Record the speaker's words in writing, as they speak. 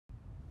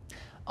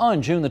On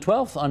June the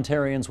 12th,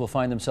 Ontarians will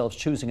find themselves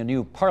choosing a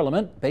new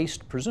parliament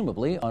based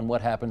presumably on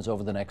what happens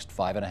over the next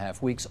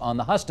 5.5 weeks on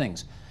the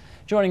hustings.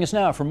 Joining us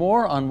now for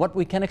more on what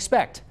we can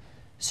expect,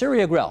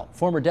 Cyria Grell,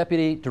 former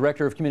Deputy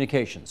Director of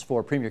Communications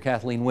for Premier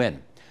Kathleen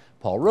Wynne.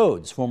 Paul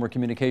Rhodes, former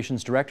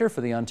Communications Director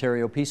for the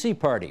Ontario PC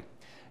Party.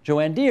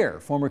 Joanne Deere,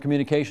 former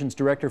Communications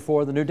Director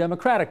for the New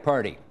Democratic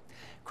Party.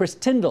 Chris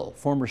Tyndall,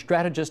 former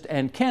strategist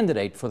and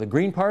candidate for the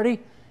Green Party.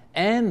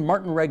 And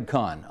Martin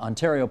Regcon,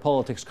 Ontario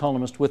politics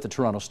columnist with the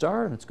Toronto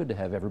Star. And it's good to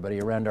have everybody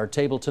around our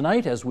table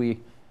tonight as we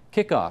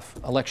kick off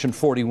Election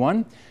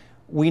 41.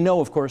 We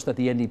know, of course, that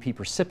the NDP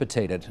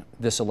precipitated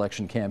this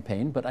election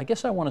campaign, but I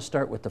guess I want to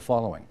start with the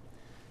following.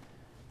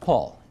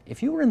 Paul,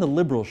 if you were in the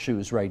Liberal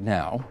shoes right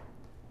now,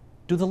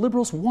 do the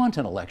Liberals want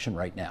an election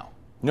right now?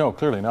 No,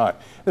 clearly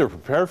not. They were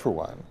prepared for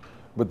one,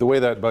 but the way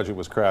that budget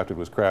was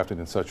crafted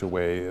in such a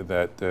way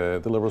that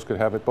the Liberals could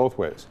have it both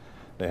ways.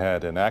 They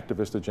had an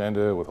activist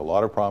agenda with a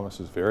lot of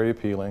promises, very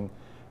appealing.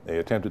 They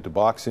attempted to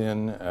box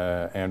in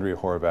Andrea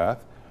Horwath,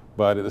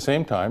 but at the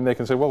same time, they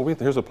can say, well,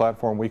 here's a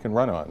platform we can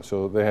run on.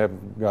 So they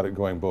have got it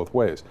going both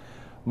ways.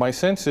 My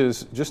sense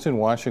is, just in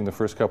watching the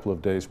first couple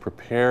of days,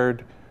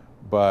 prepared,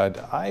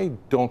 but I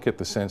don't get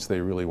the sense they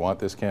really want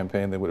this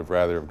campaign. They would have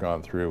rather have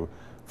gone through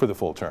for the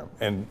full term,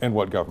 and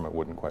what government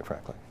wouldn't, quite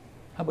frankly.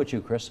 How about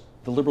you, Chris?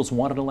 The Liberals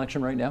want an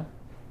election right now?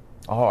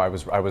 Oh, I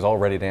was all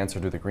ready to answer,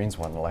 do the Greens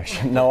want an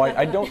election? No,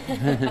 I don't.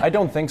 I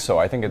don't think so.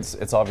 I think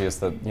it's obvious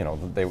that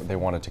they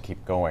wanted to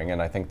keep going,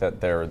 and I think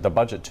that the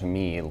budget to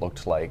me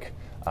looked like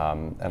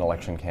an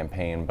election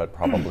campaign, but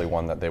probably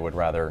one that they would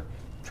rather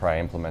try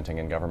implementing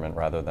in government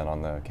rather than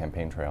on the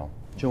campaign trail.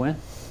 Joanne?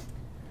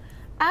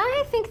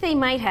 I think they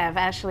might have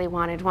actually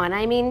wanted one.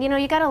 I mean,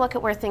 you got to look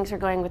at where things are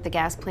going with the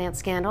gas plant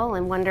scandal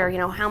and wonder,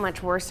 how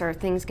much worse are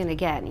things going to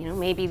get?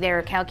 Maybe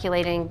they're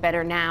calculating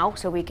better now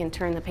so we can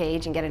turn the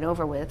page and get it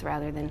over with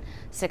rather than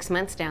 6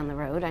 months down the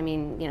road. I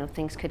mean,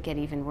 things could get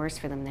even worse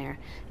for them there.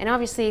 And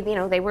obviously,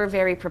 they were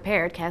very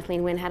prepared.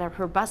 Kathleen Wynne had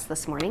her bus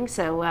this morning,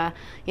 so,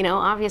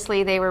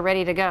 obviously they were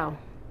ready to go.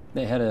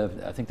 They had,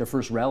 I think, their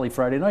first rally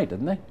Friday night,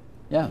 didn't they?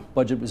 Yeah,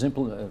 budget was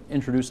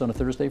introduced on a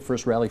Thursday,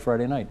 first rally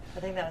Friday night. I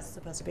think that was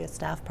supposed to be a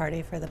staff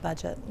party for the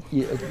budget.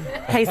 Yeah.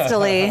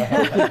 Hastily.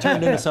 It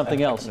turned into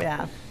something else.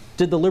 Yeah.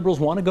 Did the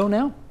Liberals want to go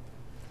now?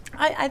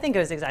 I think it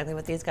was exactly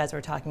what these guys were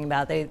talking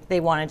about.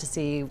 They wanted to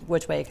see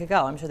which way it could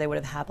go. I'm sure they would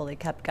have happily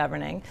kept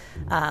governing,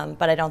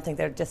 but I don't think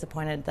they're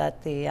disappointed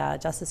that the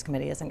Justice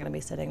Committee isn't going to be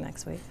sitting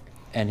next week.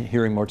 And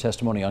hearing more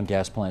testimony on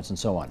gas plants and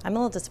so on. I'm a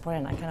little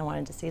disappointed. I kind of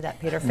wanted to see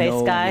that Peter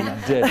Face guy.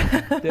 You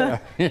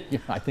did. Yeah,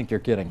 I think you're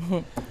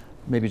kidding.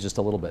 Maybe just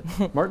a little bit.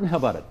 Martin, how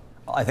about it?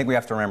 I think we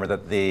have to remember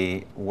that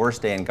the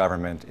worst day in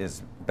government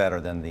is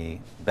better than the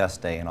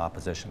best day in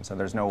opposition. So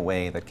there's no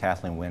way that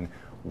Kathleen Wynne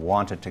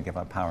wanted to give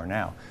up power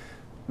now.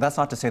 That's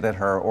not to say that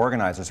her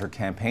organizers, her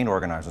campaign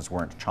organizers,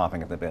 weren't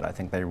chomping at the bit. I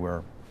think they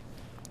were.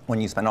 When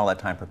you spend all that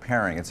time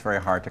preparing, it's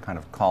very hard to kind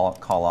of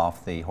call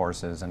off the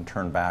horses and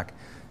turn back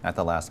at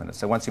the last minute.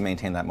 So once you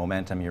maintain that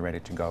momentum, you're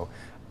ready to go.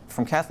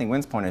 From Kathleen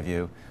Wynne's point of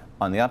view,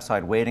 on the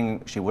upside,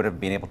 waiting, she would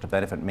have been able to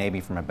benefit maybe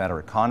from a better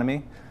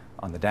economy.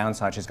 On the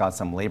downside, she's got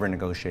some labor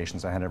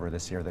negotiations ahead of her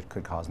this year that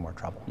could cause more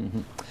trouble.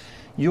 Mm-hmm.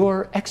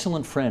 Your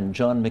excellent friend,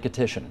 John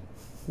McEtitian,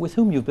 with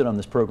whom you've been on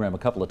this program a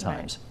couple of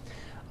times.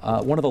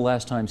 Right. One of the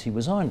last times he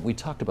was on, we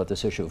talked about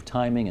this issue of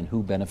timing and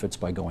who benefits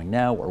by going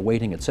now or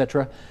waiting,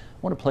 etc.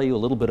 I want to play you a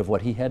little bit of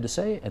what he had to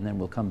say, and then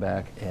we'll come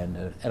back.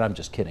 And I'm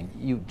just kidding.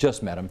 You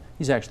just met him.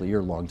 He's actually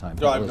your longtime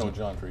friend. I've known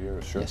John for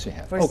years, sure. Yes, you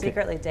have. We're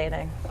secretly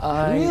dating.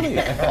 I really?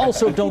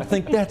 Also don't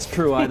think that's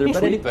true either. But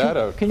Tweet that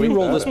out. Can you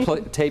roll this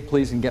tape,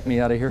 please, and get me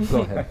out of here?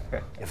 Go ahead.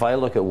 If I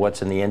look at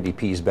what's in the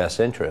NDP's best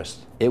interest,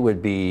 it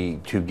would be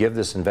to give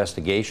this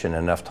investigation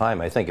enough time.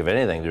 I think, if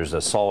anything, there's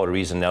a solid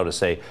reason now to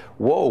say,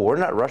 whoa, we're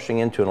not rushing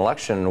into an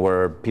election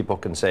where people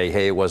can say,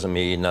 hey, it wasn't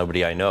me,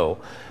 nobody I know,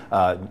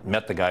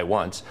 met the guy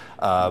once.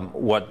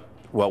 What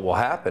will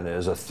happen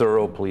is a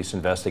thorough police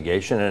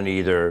investigation and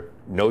either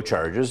no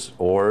charges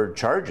or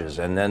charges,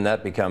 and then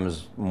that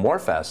becomes more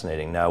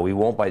fascinating. Now, we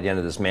won't by the end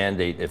of this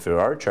mandate, if there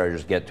are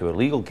charges, get to a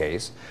legal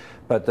case,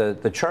 but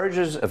the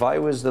charges, if I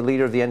was the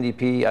leader of the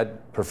NDP,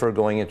 I'd prefer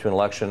going into an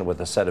election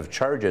with a set of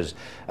charges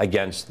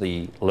against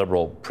the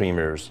Liberal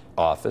Premier's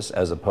office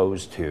as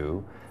opposed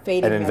to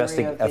an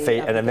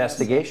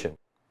investigation.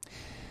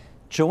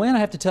 Joanne, I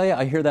have to tell you,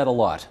 I hear that a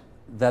lot.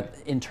 That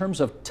in terms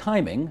of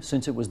timing,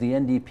 since it was the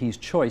NDP's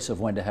choice of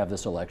when to have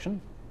this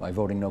election, by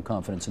voting no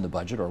confidence in the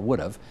budget, or would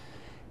have,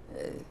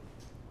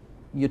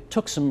 you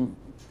took some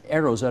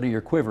arrows out of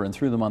your quiver and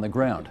threw them on the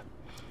ground.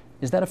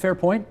 Is that a fair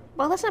point?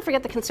 Well, let's not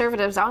forget the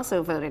Conservatives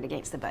also voted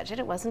against the budget.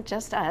 It wasn't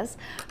just us.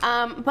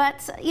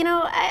 But,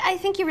 I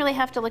think you really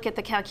have to look at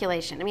the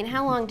calculation. I mean,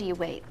 how long do you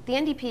wait? The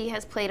NDP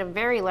has played a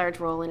very large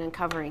role in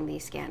uncovering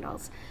these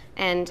scandals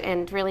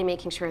and really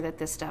making sure that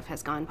this stuff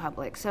has gone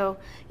public. So,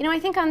 I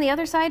think on the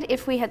other side,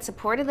 if we had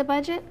supported the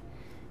budget,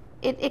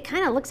 it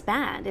kind of looks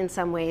bad in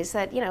some ways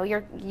that, you know,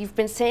 you've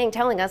been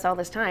telling us all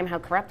this time how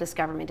corrupt this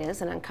government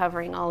is and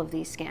uncovering all of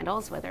these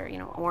scandals, whether, you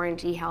know,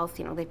 Orange, eHealth,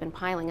 you know, they've been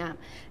piling up.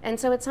 And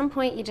so at some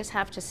point you just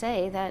have to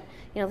say that,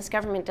 you know, this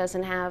government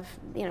doesn't have,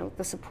 you know,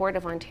 the support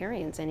of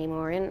Ontarians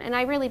anymore. And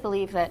I really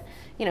believe that,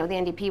 you know, the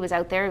NDP was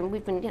out there and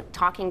we've been, you know,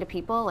 talking to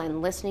people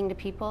and listening to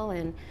people,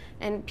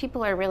 and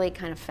people are really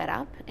kind of fed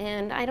up.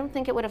 And I don't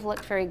think it would have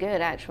looked very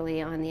good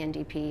actually on the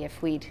NDP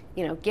if we'd,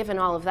 you know, given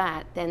all of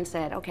that, then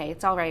said, okay,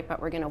 it's all right,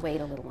 but we're going to wait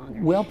a little longer.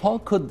 Well, Paul,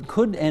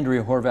 could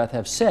Andrea Horwath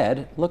have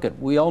said, look,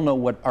 we all know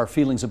what our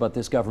feelings about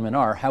this government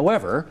are.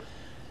 However,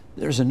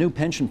 there's a new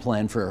pension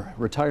plan for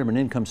retirement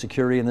income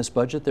security in this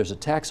budget. There's a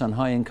tax on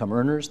high-income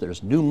earners.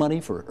 There's new money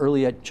for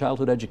early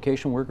childhood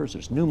education workers.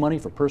 There's new money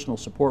for personal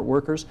support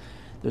workers.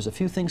 There's a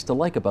few things to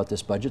like about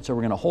this budget, so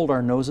we're going to hold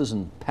our noses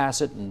and pass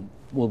it, and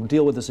we'll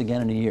deal with this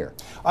again in a year.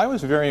 I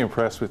was very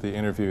impressed with the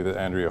interview that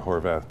Andrea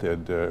Horwath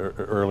did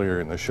earlier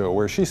in the show,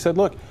 where she said,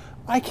 look,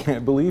 I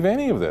can't believe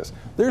any of this.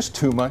 There's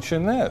too much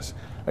in this.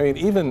 I mean,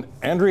 even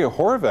Andrea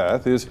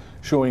Horwath is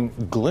showing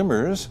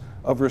glimmers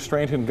of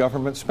restraint in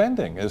government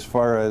spending as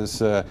far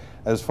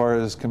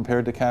as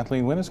compared to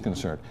Kathleen Wynne is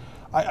concerned.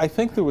 I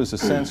think there was a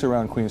sense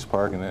around Queen's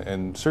Park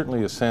and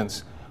certainly a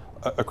sense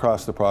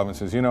across the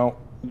provinces, you know,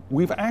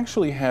 we've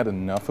actually had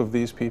enough of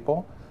these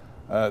people.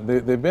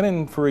 They've been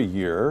in for a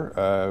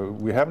year.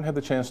 We haven't had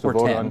the chance to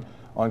vote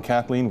on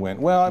Kathleen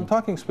Wynne. Well, I'm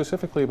talking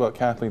specifically about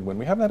Kathleen Wynne.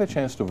 We haven't had a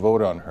chance to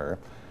vote on her,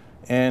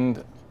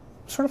 and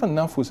sort of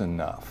enough was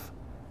enough.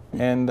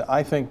 And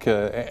I think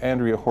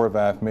Andrea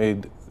Horwath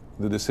made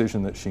the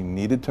decision that she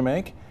needed to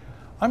make.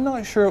 I'm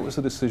not sure it was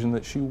a decision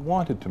that she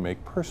wanted to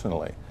make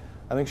personally.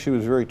 I think she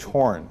was very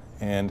torn.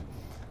 And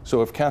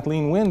so if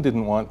Kathleen Wynne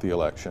didn't want the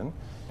election,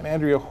 and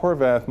Andrea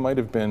Horwath might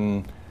have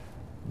been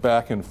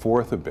back and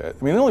forth a bit.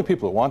 I mean, the only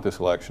people that want this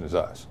election is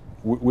us.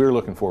 We're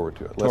looking forward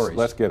to it.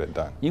 Let's get it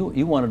done.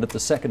 You wanted it the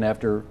second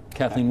after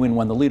Kathleen Wynne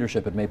won the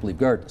leadership at Maple Leaf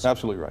Gardens.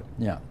 Absolutely right.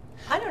 Yeah.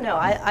 I don't know.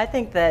 I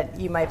think that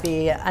you might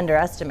be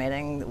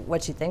underestimating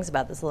what she thinks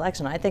about this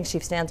election. I think she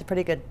stands a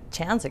pretty good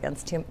chance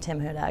against Tim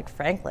Hudak,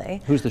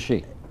 frankly. Who's the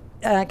she?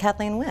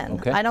 Kathleen Wynne.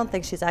 Okay. I don't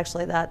think she's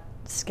actually that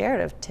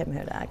scared of Tim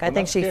Hudak. I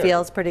think she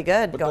feels pretty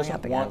good going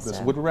up against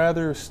him. Would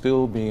rather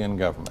still be in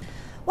government.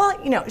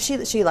 Well, you know,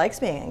 she likes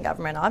being in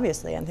government,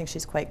 obviously, and I think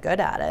she's quite good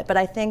at it. But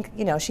I think,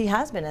 you know, she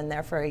has been in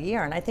there for a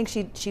year, and I think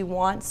she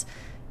wants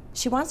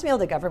to be able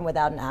to govern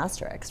without an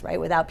asterisk, right?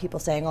 Without people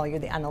saying, oh, you're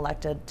the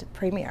unelected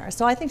premier.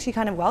 So I think she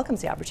kind of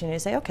welcomes the opportunity to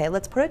say, okay,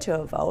 let's put it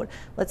to a vote.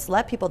 Let's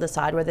let people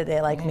decide whether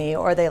they like me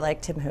or they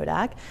like Tim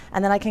Hudak,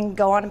 and then I can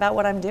go on about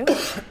what I'm doing.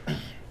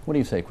 What do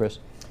you say, Chris?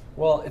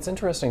 Well, it's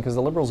interesting because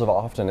the Liberals have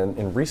often,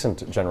 in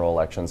recent general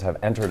elections, have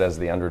entered as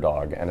the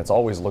underdog, and it's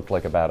always looked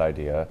like a bad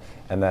idea.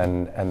 And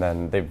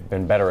then they've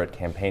been better at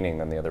campaigning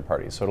than the other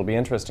parties. So it'll be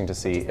interesting to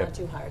see if not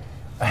too hard.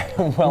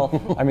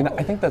 Well, I mean,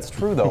 I think that's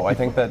true, though. I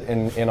think that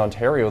in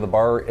Ontario, the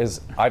bar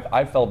is,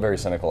 I've felt very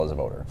cynical as a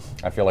voter.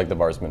 I feel like the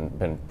bar's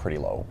been pretty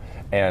low.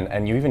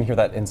 And you even hear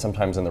that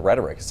sometimes in the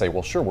rhetoric, say,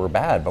 well, sure, we're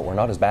bad, but we're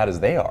not as bad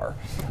as they are.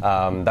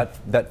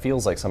 That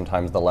feels like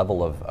sometimes the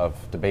level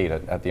of debate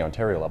at the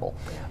Ontario level.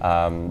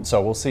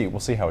 So we'll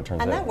see how it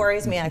turns out. And that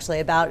worries me,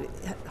 actually, about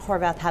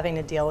Horwath having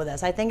to deal with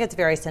this. I think it's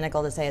very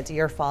cynical to say it's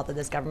your fault that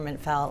this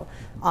government fell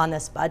on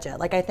this budget.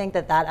 Like, I think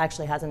that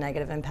actually has a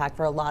negative impact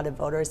for a lot of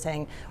voters,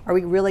 saying, are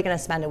we really going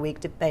to spend a week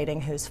debating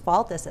whose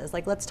fault this is?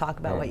 Like, let's talk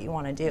about what you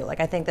want to do.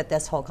 Like, I think that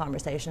this whole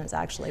conversation is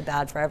actually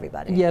bad for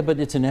everybody. Yeah, but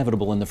it's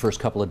inevitable in the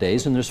first couple of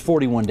days, and there's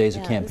 41 days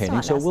of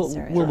campaigning, so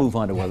we'll move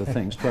on to other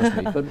things, trust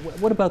me. But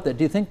what about that?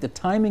 Do you think the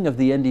timing of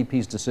the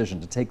NDP's decision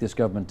to take this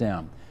government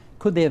down,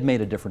 could they have made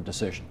a different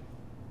decision?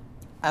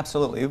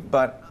 Absolutely,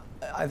 but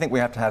I think we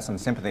have to have some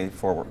sympathy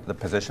for the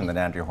position that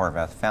Andrea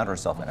Horwath found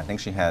herself in. I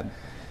think she had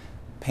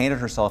painted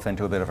herself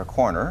into a bit of a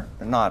corner,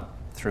 not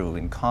through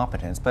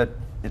incompetence, but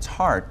it's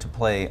hard to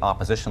play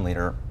opposition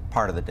leader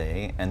part of the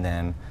day and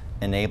then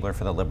enabler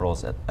for the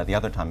Liberals at the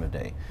other time of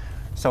day.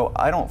 So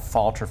I don't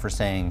fault her for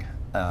saying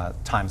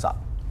time's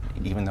up,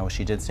 even though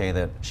she did say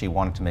that she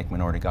wanted to make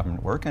minority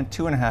government work, and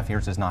 2.5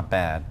 years is not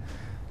bad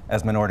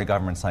as minority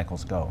government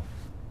cycles go.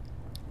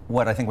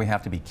 What I think we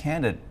have to be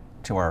candid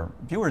to our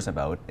viewers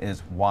about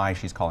is why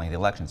she's calling the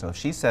election. So if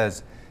she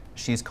says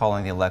she's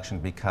calling the election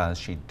because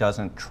she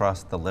doesn't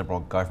trust the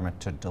Liberal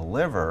government to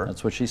deliver.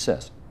 That's what she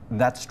says.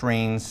 That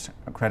strains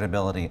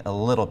credibility a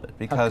little bit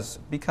because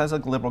a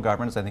Liberal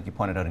government, as I think you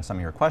pointed out in some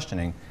of your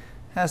questioning,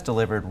 has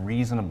delivered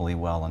reasonably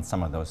well on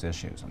some of those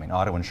issues. I mean,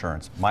 auto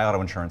insurance, my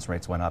auto insurance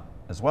rates went up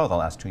as well the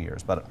last 2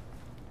 years, but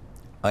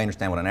I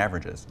understand what an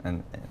average is.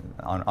 And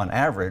on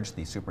average,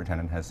 the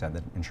superintendent has said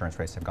that insurance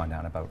rates have gone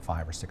down about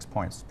 5 or 6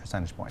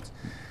 percentage points,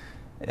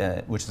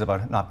 which is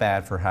about not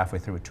bad for halfway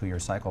through a 2-year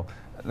cycle.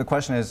 The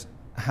question is,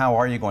 how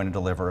are you going to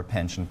deliver a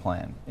pension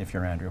plan if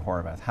you're Andrea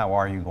Horwath? How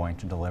are you going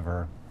to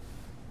deliver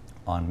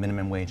on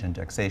minimum wage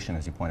indexation,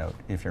 as you point out,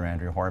 if you're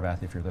Andrea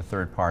Horwath, if you're the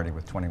third party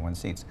with 21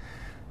 seats?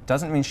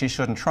 Doesn't mean she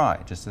shouldn't try,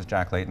 just as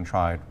Jack Layton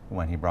tried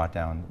when he brought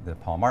down the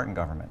Paul Martin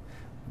government.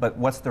 But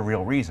what's the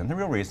real reason? The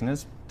real reason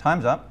is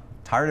time's up.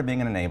 tired of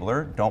being an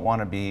enabler, don't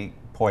want to be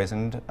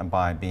poisoned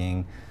by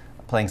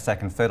playing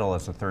second fiddle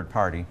as a third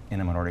party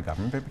in a minority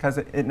government, because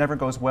it never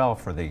goes well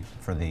for the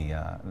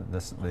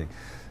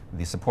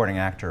supporting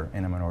actor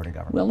in a minority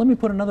government. Well, let me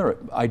put another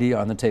idea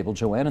on the table,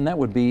 Joanne, and that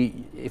would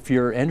be, if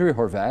you're Andrea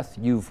Horwath,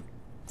 you've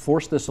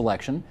forced this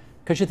election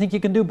because you think you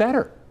can do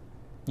better.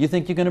 You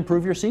think you can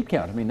improve your seat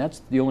count. I mean,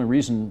 that's the only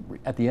reason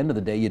at the end of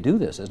the day you do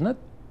this, isn't it?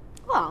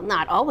 Well,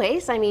 not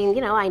always. I mean,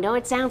 you know, I know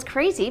it sounds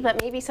crazy, but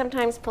maybe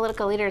sometimes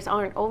political leaders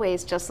aren't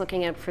always just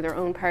looking out for their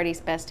own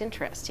party's best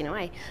interest. You know,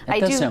 I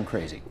do sound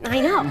crazy. I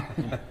know,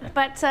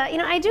 but you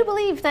know, I do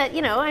believe that.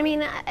 You know, I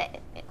mean,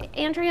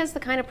 Andrea is the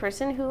kind of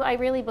person who I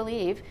really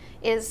believe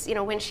is, you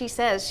know, when she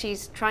says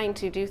she's trying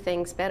to do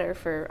things better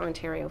for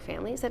Ontario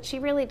families, that she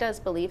really does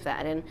believe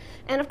that. And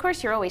of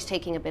course, you're always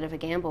taking a bit of a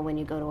gamble when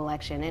you go to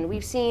election. And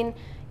we've seen,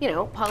 you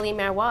know, Pauline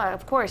Marois,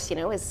 of course, you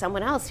know, is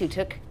someone else who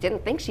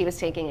didn't think she was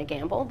taking a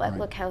gamble, but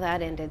look how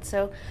that ended.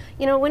 So,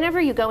 you know,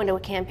 whenever you go into a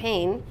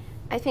campaign,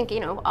 I think, you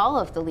know, all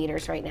of the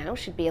leaders right now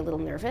should be a little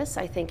nervous.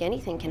 I think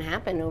anything can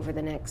happen over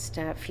the next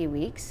few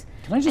weeks.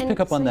 Can I just pick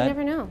up on that? You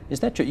never know.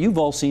 Is that true? You've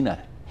all seen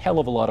a hell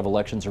of a lot of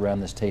elections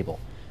around this table.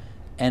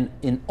 And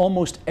in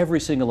almost every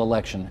single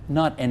election,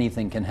 not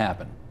anything can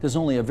happen. There's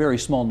only a very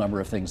small number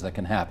of things that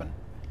can happen.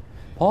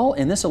 Paul,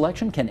 in this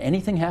election, can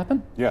anything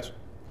happen? Yes.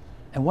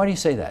 And why do you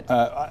say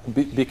that?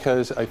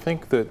 Because I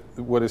think that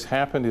what has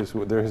happened is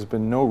there has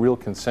been no real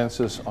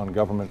consensus on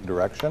government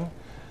direction,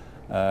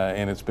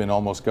 and it's been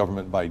almost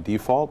government by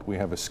default. We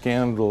have a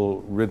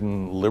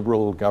scandal-ridden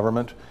Liberal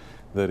government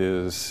that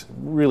is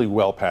really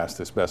well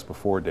past its best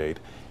before date,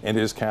 and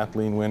is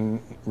Kathleen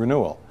Wynne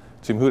renewal.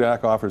 Tim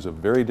Hudak offers a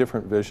very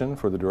different vision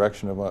for the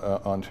direction of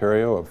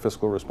Ontario, of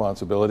fiscal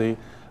responsibility,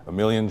 a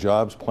million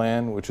jobs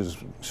plan, which is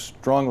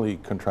strongly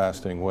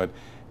contrasting what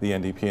the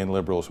NDP and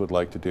Liberals would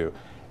like to do.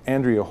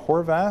 Andrea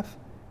Horwath,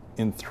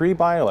 in 3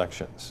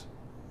 by-elections,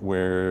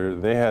 where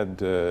they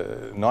had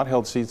not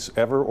held seats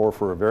ever or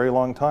for a very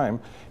long time,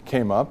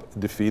 came up,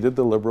 defeated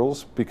the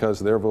Liberals because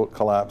their vote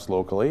collapsed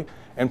locally,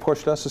 and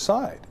pushed us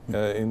aside,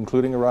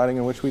 including a riding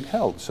in which we'd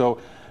held. So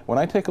when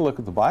I take a look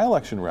at the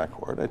by-election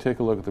record, I take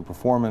a look at the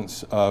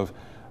performance of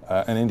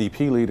an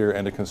NDP leader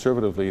and a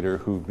Conservative leader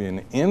who've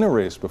been in a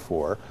race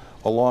before,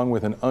 along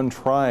with an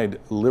untried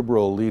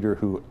Liberal leader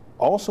who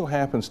also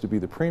happens to be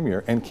the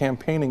Premier, and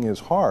campaigning is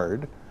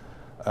hard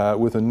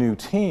with a new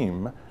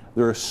team.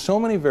 There are so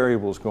many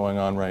variables going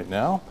on right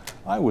now,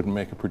 I wouldn't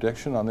make a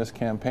prediction on this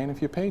campaign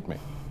if you paid me.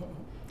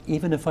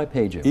 Even if I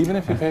paid you? Even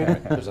if you paid me.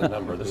 There's a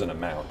number, there's an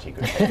amount he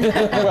could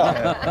pay.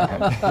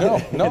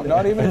 Well, no,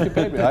 not even if you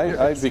paid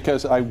me.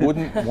 Because I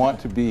wouldn't want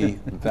to be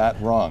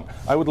that wrong.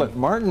 I would let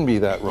Martin be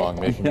that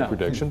wrong making a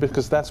prediction,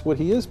 because that's what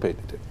he is paid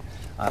to do.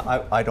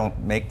 I don't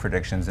make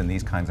predictions in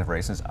these kinds of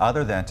races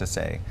other than to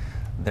say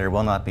there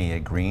will not be a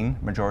Green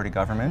majority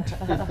government,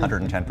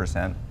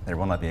 110%. There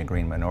will not be a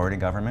Green minority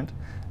government,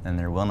 and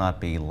there will not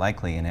be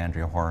likely an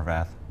Andrea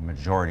Horwath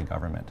majority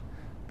government.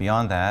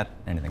 Beyond that,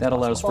 anything that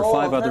possible. allows for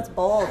 5 other. That's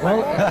bold.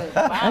 Well,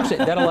 actually,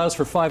 that allows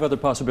for 5 other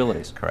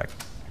possibilities. Correct.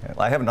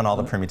 I haven't done all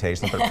the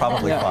permutations, but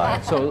probably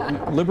 5. So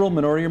Liberal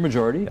minority or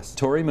majority, Yes.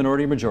 Tory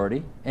minority or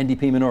majority,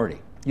 NDP minority.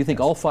 You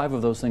think all 5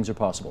 of those things are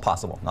possible?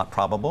 Possible, not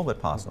probable,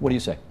 but possible. What do you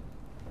say?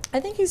 I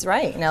think he's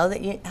right. You know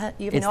that you have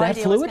It's no that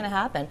idea fluid? what's going to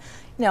happen.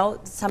 You know,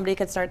 somebody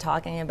could start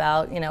talking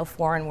about, you know,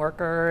 foreign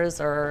workers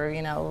or,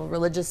 you know,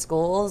 religious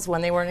schools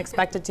when they weren't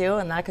expected to,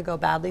 and that could go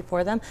badly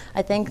for them.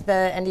 I think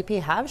the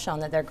NDP have shown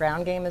that their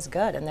ground game is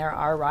good, and there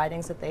are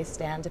ridings that they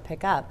stand to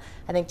pick up.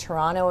 I think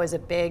Toronto is a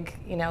big,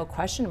 you know,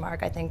 question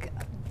mark. I think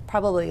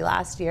probably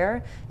last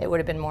year it would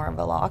have been more of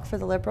a lock for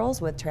the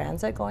Liberals with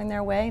transit going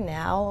their way.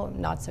 Now,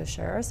 not so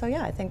sure. So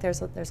yeah, I think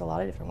there's a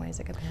lot of different ways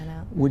it could pan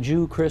out. Would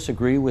you, Chris,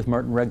 agree with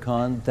Martin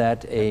Redcon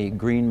that a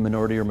Green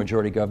minority or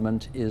majority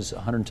government is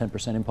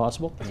 110%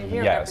 impossible?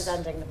 You're Yes.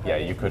 representing the party. Yeah,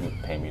 you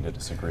couldn't pay me to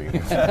disagree.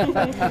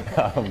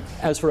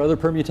 As for other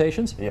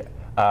permutations?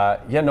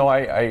 Yeah, no, I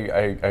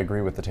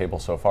agree with the table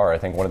so far. I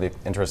think one of the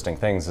interesting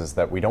things is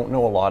that we don't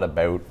know a lot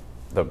about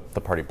the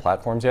party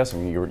platforms. Yes, I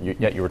mean,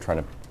 you were trying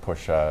to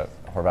push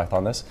Horwath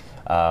on this.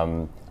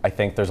 I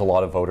think there's a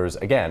lot of voters,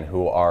 again,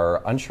 who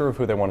are unsure of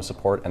who they want to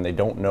support, and they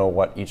don't know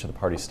what each of the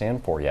parties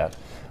stand for yet.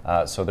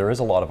 So there is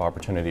a lot of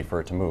opportunity for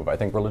it to move. I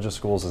think religious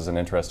schools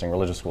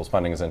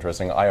funding is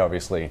interesting. I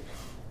obviously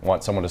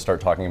want someone to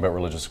start talking about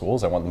religious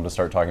schools. I want them to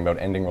start talking about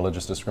ending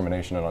religious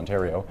discrimination in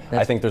Ontario.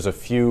 I think there's a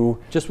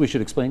few... Just we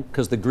should explain,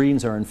 because the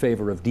Greens are in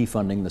favor of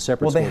defunding the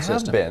separate school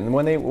system. Well, they have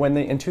been. When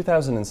they in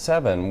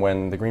 2007,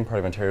 when the Green Party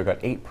of Ontario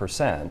got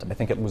 8%, I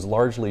think it was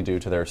largely due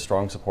to their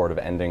strong support of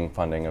ending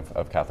funding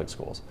of Catholic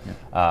schools.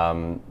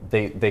 Yeah.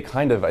 They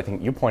kind of, I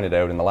think you pointed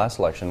out in the last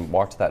election,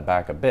 walked that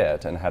back a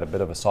bit and had a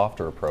bit of a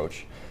softer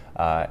approach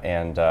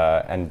and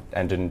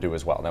didn't do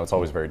as well. Now, it's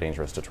always very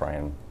dangerous to try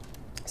and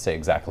say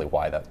exactly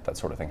why that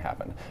sort of thing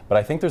happened. But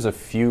I think there's a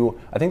few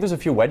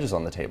wedges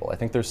on the table. I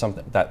think there's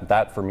something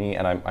that for me,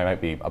 and I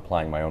might be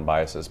applying my own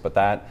biases, but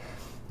that,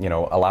 you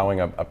know,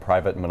 allowing a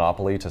private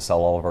monopoly to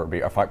sell all of our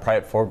beer,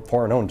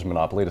 foreign-owned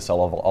monopoly to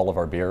sell all of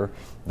our beer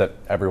that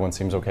everyone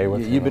seems okay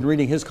with. You've been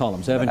reading his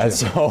columns, haven't you? And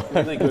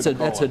so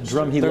that's a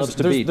drum he loves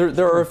to beat.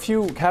 There are a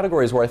few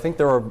categories where I think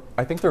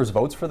there's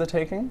votes for the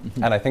taking,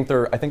 and I think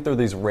there are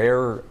these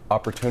rare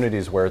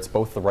opportunities where it's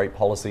both the right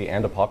policy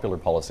and a popular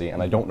policy,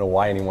 and I don't know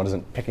why anyone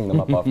isn't picking them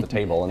up off the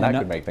table, and that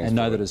could make things. And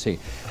neither does he.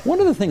 One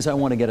of the things I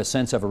want to get a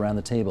sense of around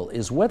the table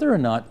is whether or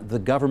not the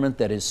government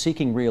that is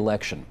seeking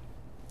re-election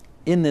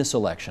in this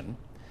election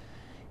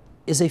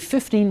is a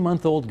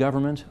 15-month-old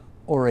government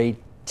or a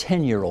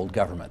 10-year-old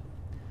government.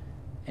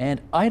 And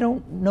I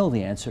don't know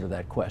the answer to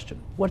that question.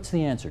 What's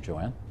the answer,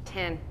 Joanne?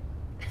 10.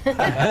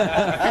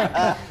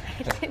 I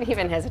didn't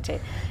even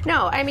hesitate.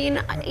 No, I mean,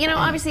 you know,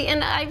 obviously,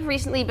 and I've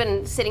recently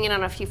been sitting in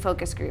on a few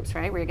focus groups,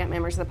 right, where you get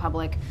members of the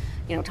public,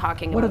 you know,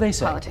 talking about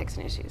politics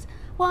and issues.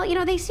 Well, you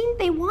know,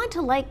 they want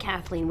to like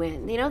Kathleen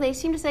Wynne. You know, they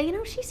seem to say, you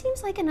know, she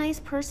seems like a nice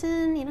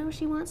person. You know,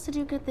 she wants to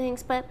do good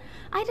things, but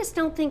I just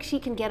don't think she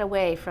can get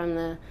away from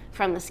the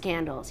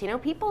scandals. You know,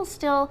 people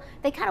still,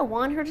 they kind of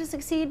want her to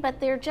succeed, but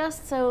they're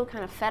just so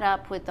kind of fed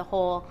up with the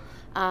whole.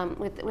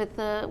 What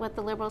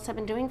the Liberals have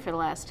been doing for the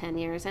last 10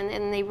 years,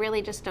 and they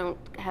really just don't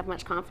have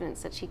much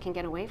confidence that she can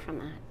get away from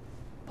that.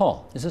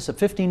 Paul, is this a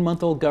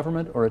 15-month-old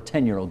government or a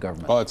 10-year-old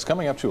government? Well, it's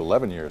coming up to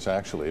 11 years,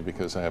 actually,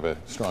 because I have a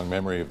strong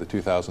memory of the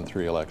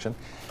 2003 election.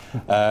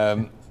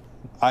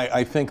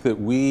 I think that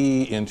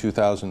we, in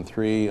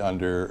 2003,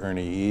 under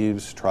Ernie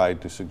Eves,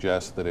 tried to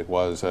suggest that it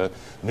was a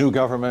new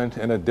government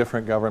and a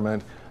different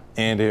government,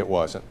 and it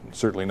wasn't.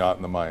 Certainly not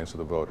in the minds of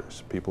the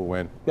voters. People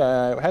went,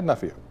 yeah, I had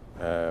enough of you.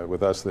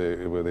 With us,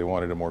 they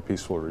wanted a more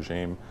peaceful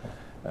regime,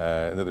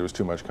 that there was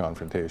too much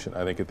confrontation.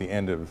 I think at the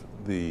end of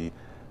the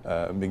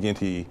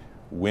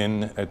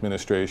McGuinty-Wynne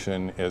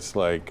administration, it's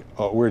like,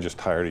 oh, we're just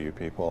tired of you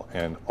people.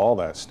 And all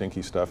that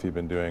stinky stuff you've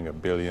been doing,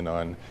 $1 billion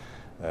on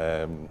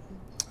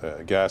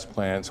gas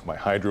plants, my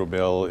hydro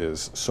bill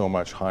is so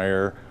much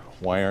higher,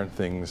 why aren't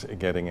things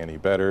getting any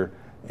better?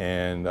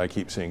 And I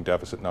keep seeing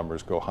deficit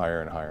numbers go higher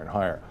and higher and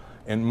higher.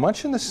 And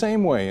much in the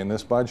same way in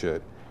this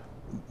budget,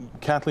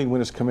 Kathleen Wynne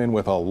has come in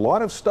with a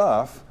lot of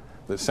stuff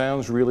that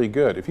sounds really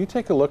good. If you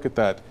take a look at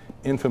that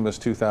infamous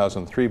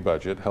 2003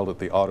 budget held at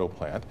the auto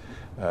plant,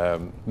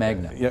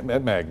 Magna. Yeah,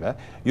 at Magna,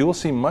 you will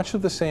see much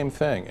of the same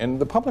thing. And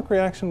the public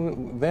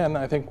reaction then,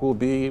 I think, will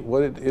be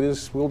what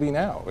it will be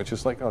now. It's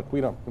just like, oh, we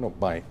don't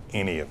buy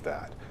any of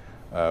that.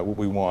 What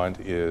we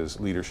want is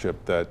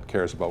leadership that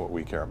cares about what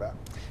we care about.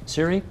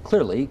 Siri,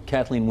 clearly,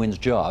 Kathleen Wynne's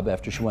job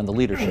after she won the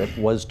leadership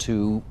was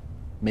to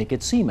make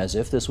it seem as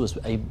if this was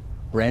a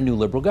brand new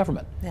Liberal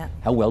government. Yeah.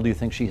 How well do you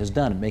think she has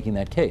done in making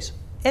that case?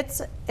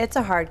 It's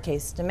a hard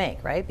case to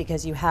make, right?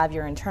 Because you have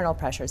your internal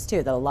pressures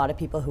too, that a lot of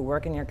people who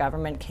work in your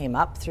government came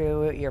up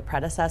through your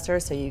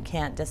predecessors, so you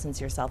can't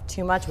distance yourself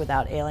too much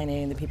without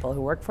alienating the people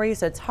who work for you,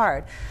 so it's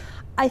hard.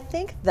 I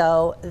think,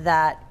 though,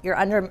 that you're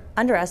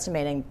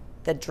underestimating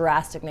the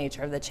drastic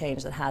nature of the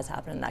change that has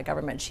happened in that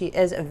government. She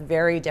is a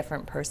very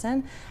different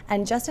person,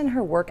 and just in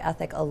her work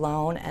ethic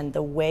alone and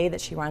the way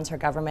that she runs her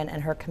government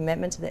and her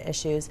commitment to the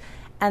issues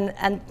and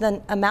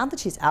the amount that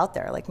she's out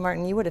there, like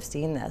Martin, you would have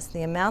seen this,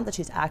 the amount that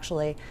she's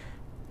actually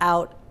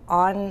out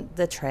on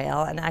the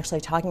trail and actually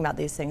talking about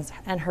these things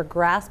and her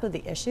grasp of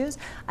the issues,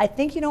 I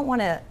think you don't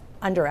want to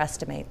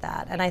underestimate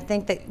that. And I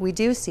think that we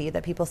do see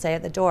that people say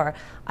at the door,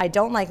 I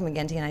don't like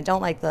McGuinty and I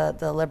don't like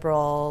the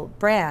Liberal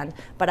brand,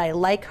 but I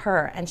like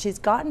her. And she's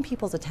gotten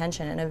people's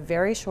attention in a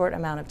very short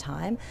amount of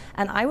time.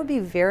 And I would be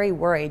very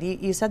worried.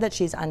 You said that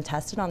she's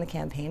untested on the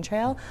campaign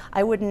trail.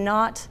 I would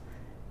not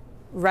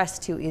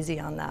rest too easy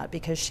on that,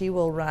 because she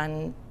will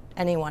run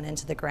anyone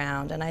into the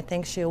ground, and I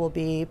think she will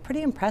be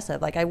pretty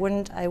impressive. Like I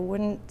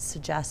wouldn't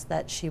suggest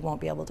that she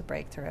won't be able to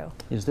break through.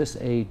 Is this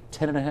a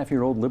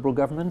 10-and-a-half-year-old Liberal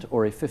government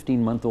or a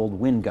 15-month-old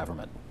Wynne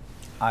government?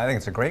 I think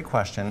it's a great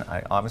question.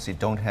 I obviously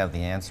don't have the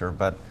answer,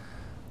 but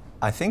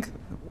I think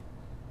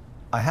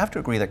I have to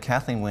agree that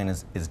Kathleen Wynne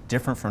is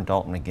different from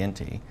Dalton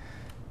McGuinty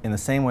in the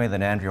same way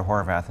that Andrea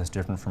Horwath is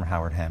different from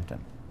Howard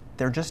Hampton.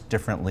 They're just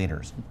different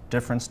leaders,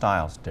 different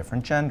styles,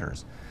 different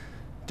genders,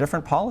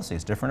 different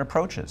policies, different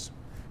approaches.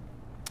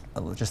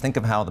 Just think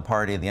of how the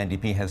party, the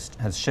NDP,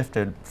 has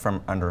shifted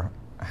from under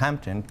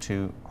Hampton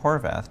to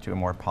Horwath to a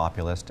more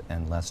populist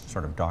and less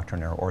sort of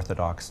doctrinaire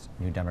orthodox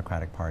New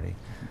Democratic Party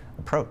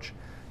approach.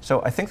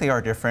 So I think they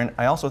are different.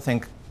 I also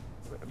think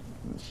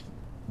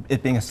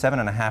it being a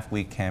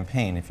 7.5-week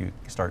campaign, if you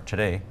start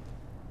today,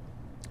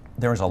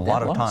 there is a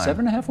lot of time.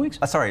 7.5 weeks?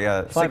 Sorry,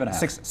 5.5.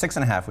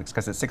 6.5 weeks,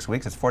 because it's 6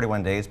 weeks. It's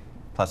 41 days,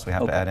 plus we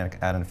have to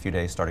add in a few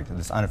days starting to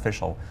this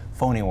unofficial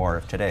phony war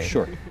of today.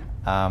 Sure.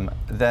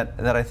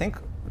 That I think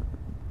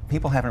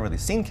people haven't really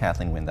seen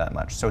Kathleen Wynne that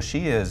much. So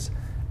she is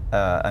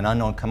an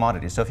unknown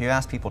commodity. So if you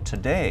ask people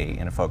today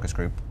in a focus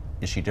group,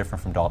 is she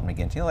different from Dalton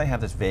McGuinty? You know, they have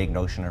this vague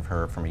notion of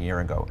her from a year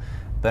ago.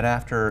 But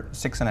after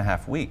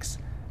 6.5 weeks,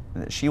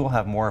 she will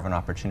have more of an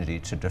opportunity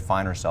to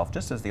define herself,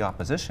 just as the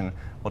opposition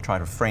will try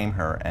to frame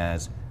her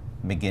as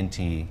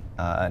McGuinty,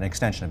 an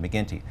extension of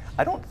McGuinty.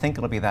 I don't think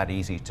it'll be that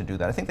easy to do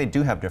that. I think they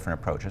do have different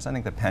approaches. I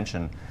think the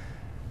pension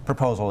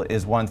proposal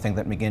is one thing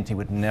that McGuinty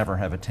would never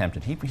have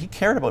attempted. He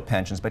cared about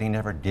pensions, but he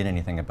never did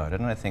anything about it,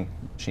 and I think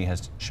she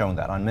has shown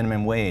that. On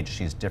minimum wage,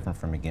 she's different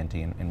from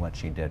McGuinty in what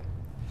she did.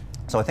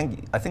 So I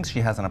think she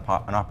has an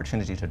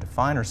opportunity to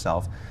define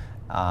herself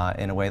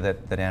in a way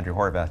that Andrea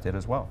Horwath did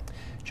as well.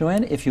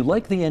 Joanne, if you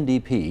like the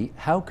NDP,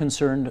 how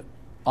concerned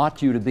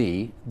ought you to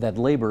be that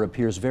Labour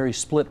appears very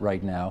split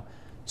right now,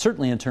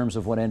 certainly in terms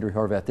of what Andrea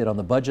Horwath did on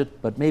the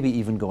budget, but maybe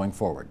even going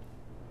forward?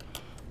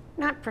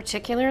 Not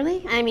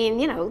particularly. I mean,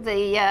 you know,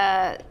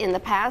 in the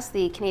past,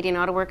 the Canadian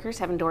Auto Workers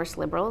have endorsed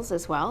Liberals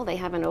as well. They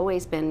haven't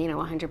always been, you know,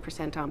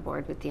 100% on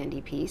board with the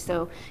NDP.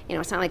 So, you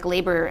know, it's not like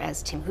Labour,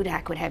 as Tim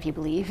Hudak would have you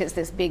believe, is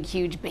this big,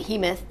 huge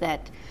behemoth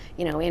that,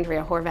 you know,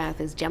 Andrea Horwath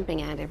is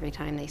jumping at every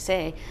time they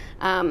say.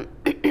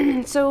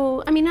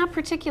 So, I mean, not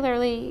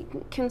particularly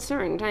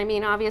concerned. I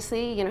mean,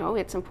 obviously, you know,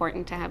 it's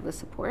important to have the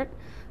support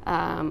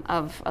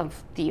of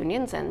the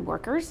unions and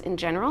workers in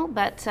general.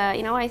 But,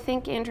 you know, I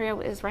think Andrea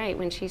is right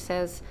when she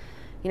says,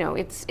 you know,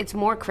 it's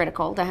more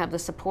critical to have the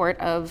support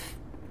of,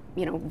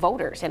 you know,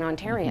 voters and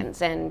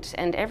Ontarians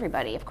and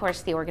everybody. Of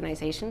course, the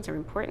organizations are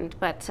important,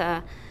 but,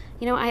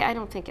 you know, I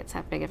don't think it's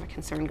that big of a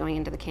concern going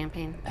into the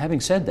campaign.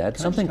 Having said that,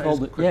 something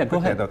called, yeah, go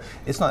ahead. Though,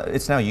 it's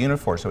now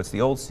Unifor, so it's the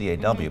old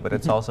CAW, but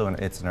it's also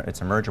it's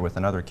a merger with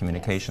another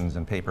communications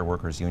and paper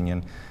workers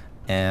union.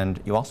 And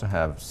you also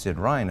have Sid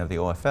Ryan of the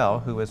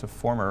OFL, who is a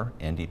former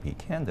NDP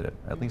candidate,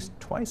 at least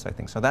twice, I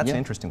think. So that's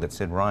interesting that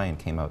Sid Ryan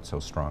came out so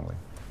strongly.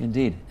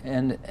 Indeed.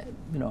 And,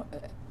 you know,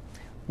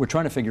 we're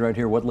trying to figure out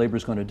here what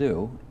Labour's going to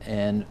do.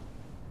 And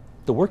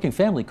the Working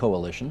Family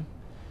Coalition,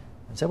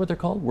 is that what they're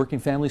called? Working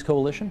Families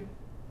Coalition?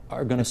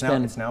 Are going to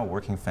spend... It's now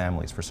Working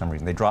Families for some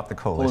reason. They dropped the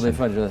coalition.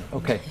 Oh,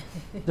 okay.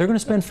 They're going to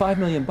spend $5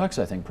 million, I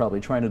think, probably,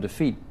 trying to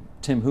defeat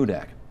Tim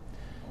Hudak.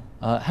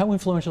 How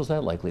influential is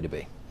that likely to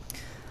be?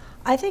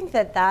 I think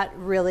that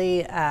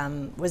really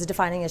was a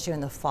defining issue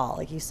in the fall.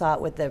 Like you saw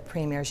it with the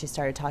Premier, she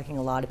started talking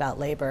a lot about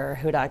labor.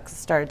 Hudak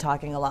started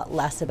talking a lot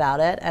less about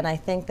it, and I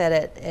think that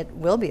it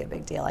will be a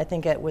big deal. I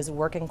think it was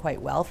working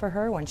quite well for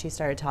her when she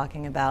started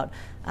talking about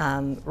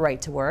right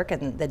to work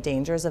and the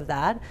dangers of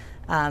that.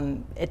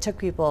 It took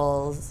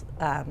people's,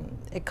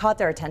 it caught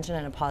their attention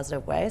in a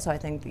positive way, so I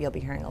think you'll be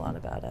hearing a lot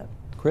about it.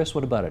 Chris,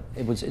 what about it?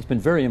 It's been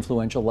very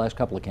influential the last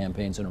couple of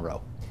campaigns in a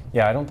row.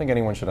 Yeah, I don't think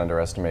anyone should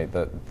underestimate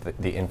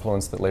the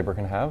influence that Labour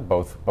can have,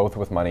 both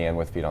with money and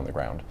with feet on the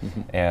ground.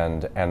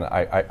 And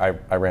I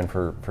ran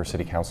for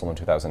City Council in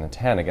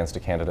 2010 against a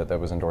candidate that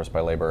was endorsed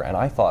by Labour, and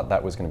I thought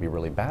that was going to be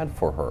really bad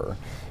for her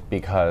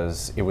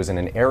because it was in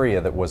an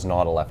area that was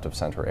not a left of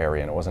centre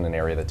area, and it wasn't an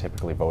area that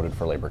typically voted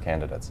for Labour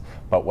candidates.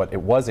 But what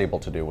it was able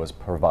to do was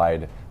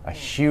provide a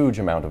huge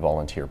amount of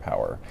volunteer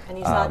power. And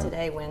you saw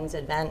today, Wynn's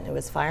event, it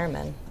was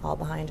firemen all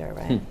behind her,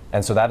 right?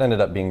 And so that ended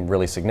up being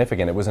really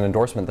significant. It was an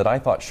endorsement that I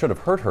thought should have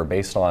hurt her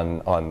based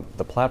on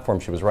the platform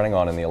she was running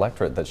on and the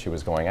electorate that she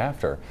was going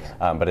after.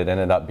 But it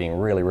ended up being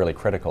really, really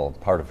critical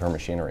part of her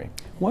machinery.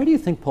 Why do you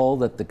think, Paul,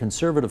 that the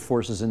conservative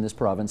forces in this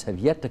province have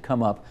yet to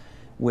come up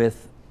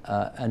with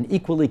an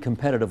equally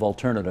competitive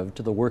alternative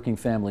to the Working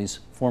Families,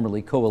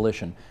 formerly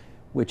Coalition,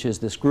 which is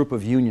this group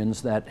of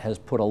unions that has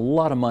put a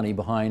lot of money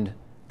behind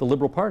the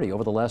Liberal Party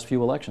over the last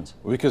few elections?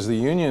 Because the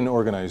union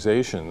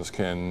organizations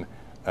can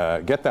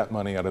get that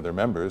money out of their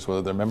members,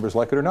 whether their members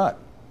like it or not.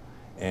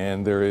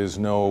 And there is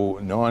no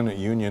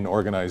non-union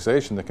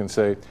organization that can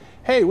say,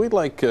 hey, we'd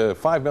like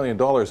 $5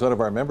 million out of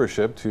our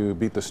membership to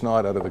beat the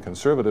snot out of the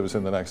Conservatives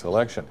in the next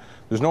election.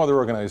 There's no other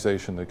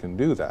organization that can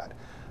do that.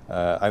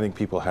 I think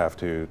people have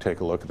to take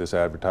a look at this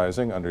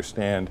advertising,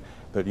 understand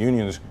that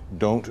unions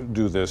don't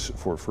do this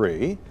for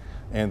free,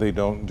 and they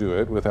don't do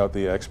it without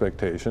the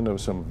expectation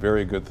of some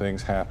very good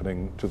things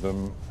happening to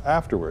them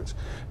afterwards.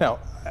 Now,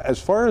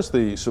 as far as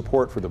the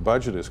support for the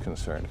budget is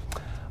concerned,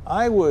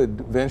 I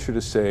would venture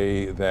to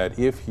say that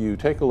if you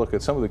take a look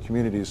at some of the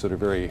communities that are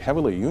very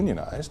heavily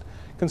unionized,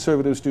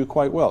 Conservatives do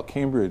quite well.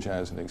 Cambridge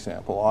as an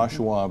example,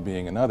 Oshawa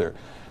being another.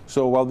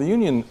 So while the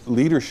union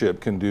leadership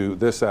can do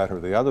this, that, or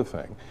the other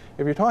thing,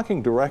 if you're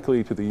talking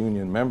directly to the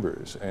union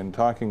members and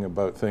talking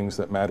about things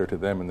that matter to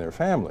them and their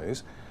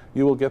families,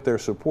 you will get their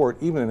support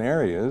even in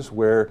areas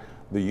where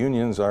the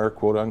unions are,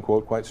 quote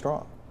unquote, quite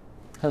strong.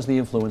 How's the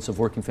influence of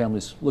Working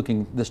Families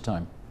looking this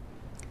time?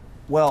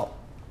 Well,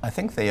 I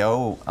think they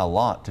owe a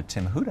lot to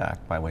Tim Hudak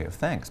by way of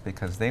thanks,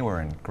 because they were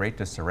in great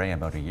disarray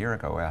about a year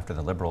ago after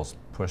the Liberals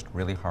pushed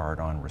really hard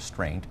on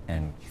restraint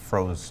and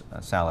froze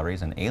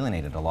salaries and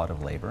alienated a lot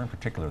of labor, in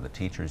particular the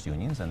teachers'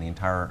 unions and the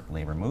entire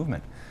labor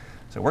movement.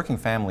 So Working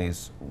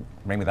Families,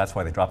 maybe that's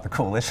why they dropped the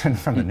coalition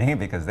from the name,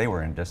 because they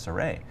were in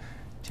disarray.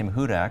 Tim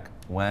Hudak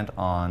went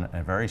on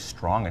a very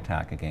strong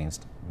attack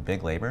against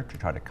big labor to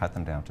try to cut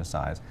them down to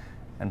size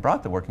and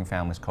brought the Working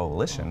Families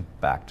Coalition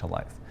back to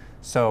life.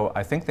 So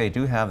I think they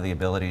do have the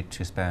ability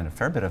to spend a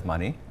fair bit of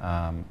money.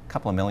 A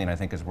couple of million, I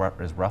think, is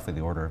roughly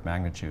the order of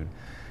magnitude.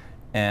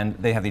 And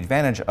they have the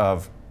advantage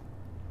of,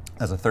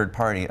 as a third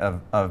party,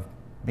 of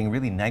being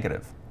really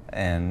negative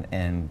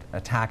and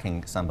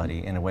attacking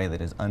somebody in a way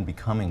that is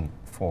unbecoming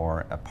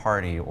for a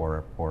party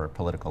or a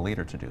political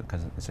leader to do.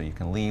 So you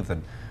can leave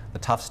the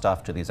tough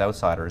stuff to these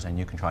outsiders, and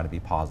you can try to be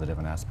positive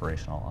and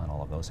aspirational on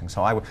all of those things.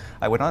 So I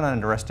would not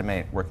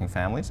underestimate working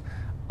families,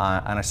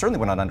 and I certainly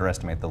would not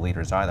underestimate the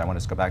leaders either. I want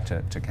to just go back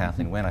to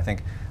Kathleen Wynne. I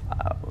think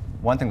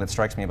one thing that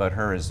strikes me about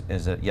her is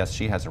that, yes,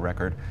 she has a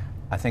record.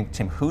 I think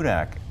Tim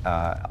Hudak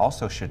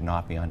also should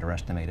not be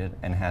underestimated,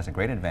 and has a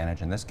great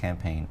advantage in this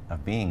campaign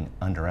of being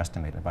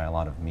underestimated by a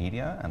lot of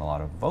media and a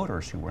lot of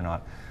voters who were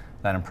not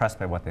that impressed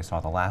by what they saw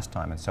the last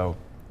time. And so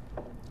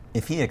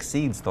if he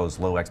exceeds those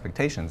low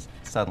expectations,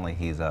 suddenly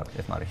he's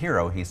if not a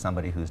hero, he's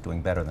somebody who's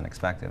doing better than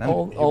expected.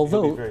 He'll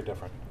be very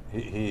different.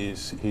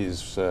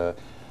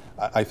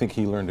 I think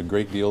he learned a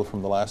great deal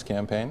from the last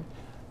campaign.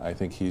 I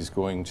think he's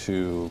going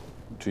to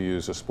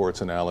use a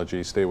sports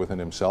analogy, stay within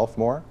himself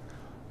more.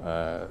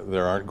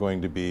 There aren't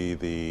going to be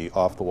the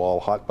off-the-wall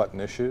hot-button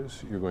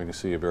issues. You're going to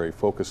see a very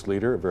focused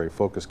leader, a very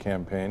focused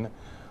campaign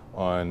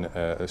on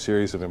a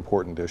series of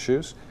important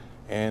issues,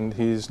 and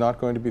he's not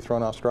going to be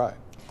thrown off stride.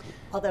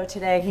 Although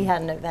today he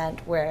had an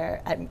event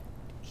where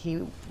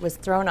he was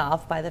thrown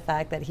off by the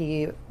fact that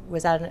he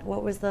was at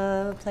what was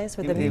the place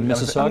with the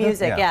Mississauga?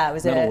 music? Yeah, it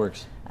was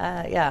Metalworks.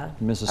 a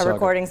Mississauga.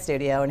 recording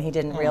studio, and he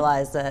didn't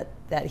realize that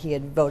he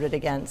had voted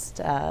against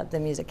the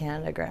Music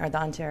Canada grant, or the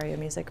Ontario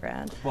Music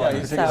Grant. Well,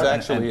 he's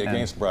actually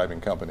against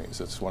bribing companies.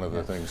 It's one of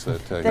the things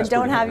that. Then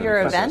don't have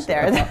your event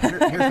there. Here's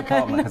the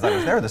problem, because I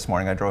was there this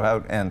morning. I drove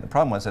out, and the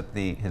problem was that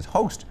his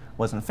host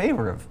was in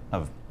favor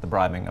of the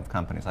bribing of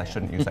companies. I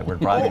shouldn't use that word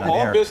bribing on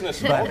air. All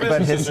businesses are in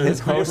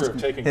favor of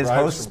taking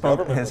bribes from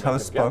government. His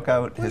host spoke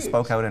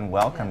out and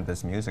welcomed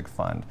this music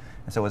fund.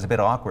 And so it was a bit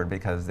awkward,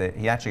 because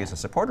he actually is a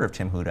supporter of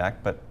Tim Hudak,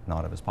 but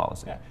not of his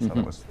policy. Yeah. So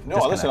it was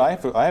no, listen,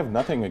 I have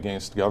nothing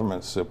against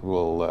governments that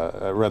will,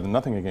 rather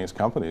nothing against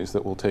companies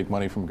that will take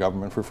money from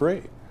government for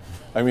free.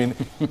 I mean,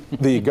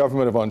 the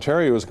government of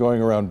Ontario is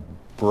going around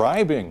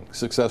bribing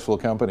successful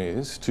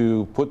companies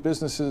to put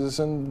businesses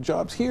and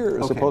jobs here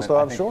as opposed to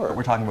offshore.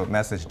 We're talking about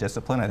message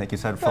discipline. I think you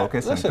said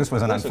focus, and this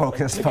was an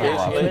unfocused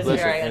follow-up.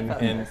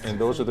 And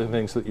those are the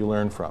things that you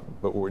learn from.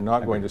 But what we're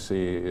not going to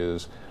see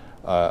is,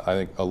 I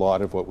think, a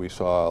lot of what we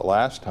saw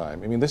last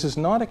time. I mean, this is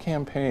not a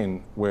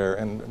campaign where,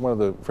 and one of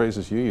the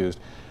phrases you used,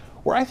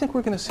 where I think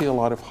we're going to see a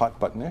lot of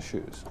hot-button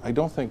issues. I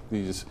don't think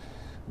these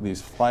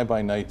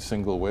fly-by-night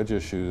single wedge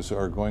issues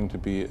are going to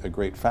be a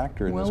great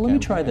factor in this campaign. Well,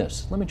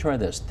 let me try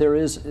this. There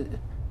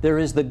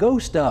is the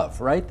ghost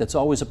of, right, that's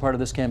always a part of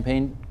this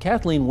campaign.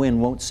 Kathleen Wynne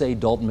won't say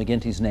Dalton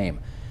McGuinty's name.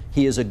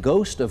 He is a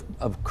ghost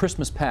of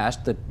Christmas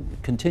past that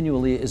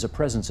continually is a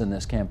presence in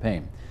this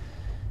campaign.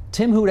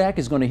 Tim Hudak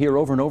is going to hear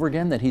over and over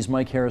again that he's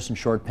Mike Harris in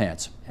short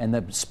pants, and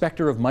the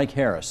specter of Mike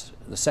Harris,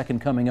 the second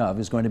coming of,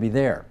 is going to be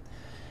there.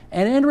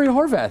 And Andrea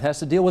Horwath has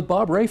to deal with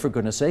Bob Rae, for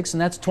goodness sakes, and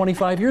that's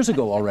 25 years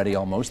ago already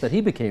almost that he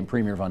became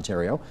Premier of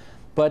Ontario.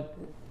 But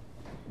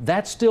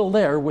that's still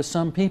there with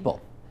some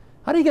people.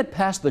 How do you get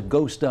past the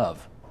ghost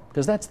of?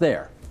 Because that's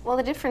there. Well,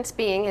 the difference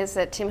being is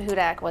that Tim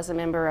Hudak was a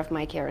member of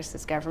Mike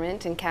Harris's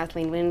government, and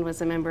Kathleen Wynne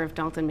was a member of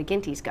Dalton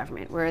McGuinty's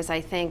government, whereas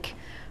I think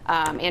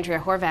Andrea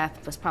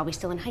Horwath was probably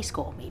still in high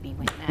school, maybe,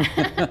 when,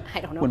 I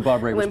don't know. When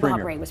Bob Rae was Premier.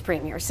 Bob Rae was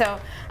Premier. So,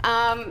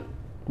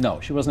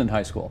 no, she wasn't in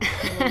high school.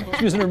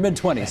 She was in her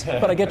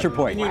mid-20s, but I get your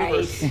point.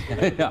 Right.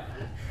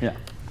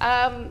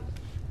 Yeah.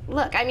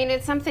 Look, I mean,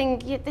 it's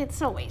something,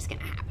 it's always going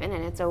to happen,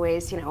 and it's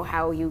always,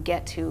 how you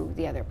get to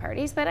the other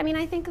parties. But I mean,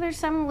 I think there's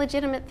some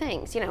legitimate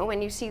things.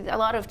 When you see a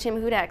lot of Tim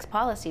Hudak's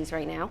policies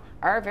right now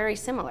are very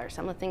similar.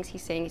 Some of the things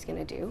he's saying he's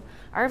going to do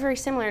are very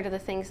similar to the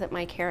things that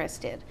Mike Harris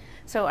did.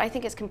 So I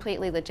think it's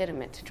completely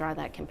legitimate to draw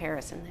that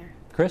comparison there.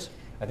 Chris?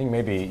 I think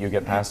maybe you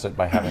get past it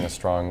by having a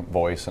strong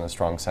voice and a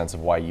strong sense of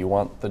why you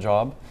want the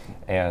job.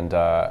 And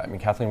I mean,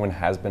 Kathleen Wynne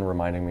has been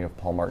reminding me of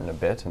Paul Martin a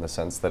bit, in the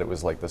sense that it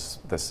was like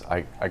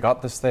I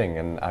got this thing,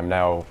 and I'm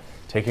now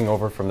taking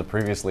over from the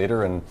previous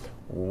leader, and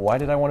why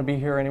did I want to be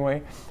here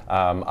anyway?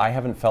 I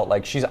haven't felt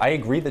like I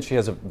agree that she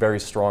has a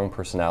very strong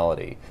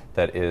personality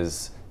that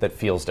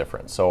feels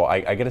different. So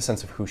I get a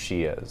sense of who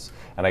she is,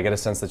 and I get a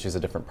sense that she's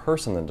a different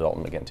person than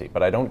Dalton McGuinty,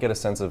 but I don't get a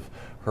sense of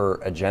her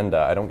agenda.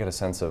 I don't get a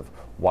sense of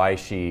why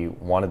she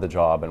wanted the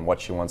job and what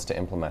she wants to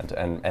implement.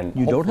 And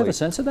you don't have a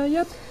sense of that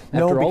yet?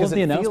 No, after all of because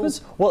the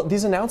announcements? Well,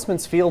 these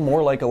announcements feel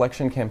more like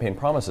election campaign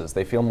promises.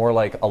 They feel more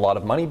like a lot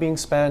of money being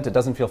spent. It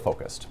doesn't feel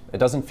focused. It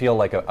doesn't feel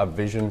like a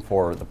vision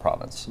for the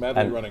province.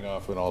 Madly running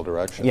off in all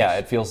directions. Yeah,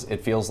 it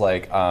feels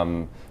like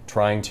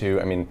trying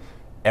to, I mean,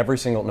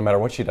 no matter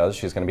what she does,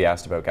 she's going to be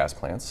asked about gas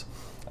plants.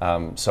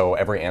 So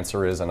every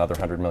answer is another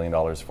 $100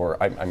 million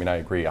for, I mean, I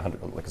agree,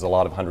 there's a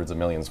lot of hundreds of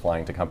millions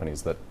flying to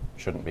companies that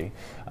shouldn't be.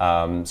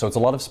 So it's a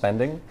lot of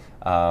spending.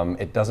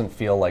 It doesn't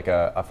feel like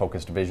a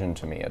focused vision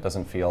to me. It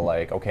doesn't feel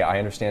like, okay, I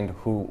understand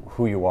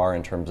who you are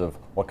in terms of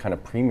what kind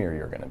of premier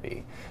you're going to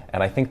be.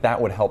 And I think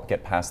that would help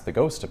get past the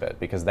ghost a bit,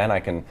 because then I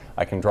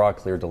can draw a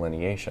clear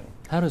delineation.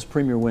 How does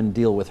Premier Wynne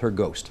deal with her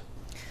ghost?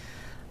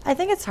 I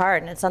think it's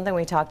hard, and it's something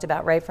we talked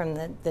about right from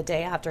the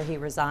day after he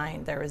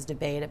resigned. There was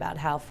debate about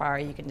how far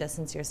you can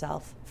distance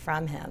yourself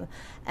from him.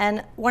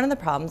 And one of the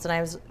problems,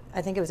 and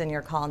I think it was in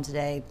your column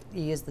today,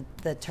 you used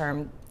the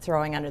term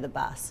throwing under the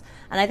bus.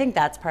 And I think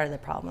that's part of the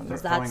problem.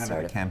 Is throwing that's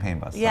under the campaign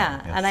bus. Yeah,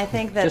 Yes. and I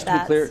think that Just to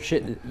be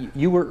clear,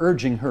 you were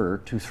urging her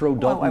to throw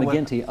Dalton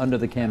McGuinty under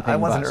the campaign bus. I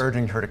wasn't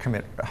urging her to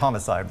commit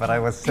homicide, but I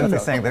was simply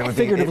saying that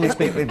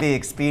it would be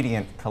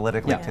expedient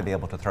politically to be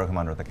able to throw him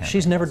under the campaign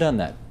She's never done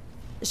that.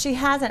 She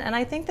hasn't, and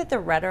I think that the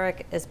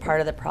rhetoric is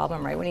part of the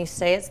problem, right? When you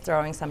say it's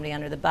throwing somebody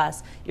under the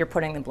bus, you're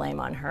putting the blame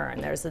on her,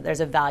 and there's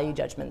a value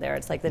judgment there.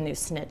 It's like the new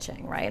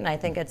snitching, right? And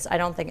I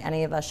don't think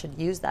any of us should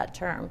use that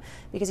term,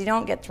 because you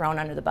don't get thrown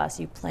under the bus.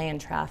 You play in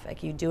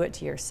traffic. You do it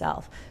to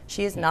yourself.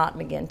 She is not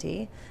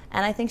McGuinty,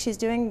 and I think she's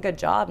doing a good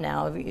job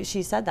now.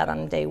 She said that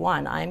on day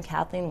one. I'm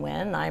Kathleen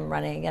Wynne. I'm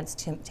running against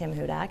Tim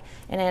Hudak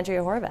and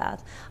Andrea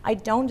Horwath. I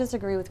don't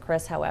disagree with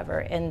Chris,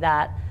 however, in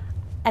that,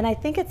 and I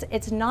think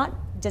it's not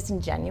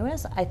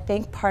disingenuous. I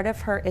think part of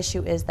her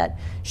issue is that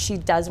she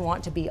does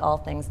want to be all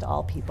things to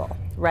all people,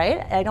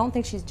 right? I don't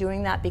think she's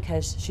doing that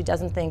because she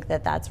doesn't think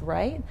that that's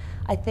right.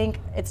 I think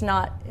it's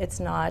not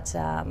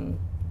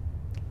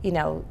you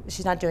know,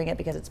 she's not doing it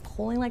because it's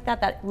polling like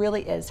that. That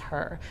really is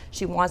her.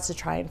 She wants to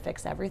try and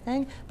fix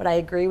everything, but I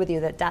agree with you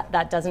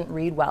that doesn't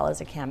read well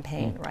as a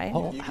campaign, right?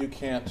 You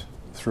can't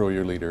throw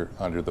your leader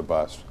under the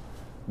bus,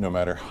 no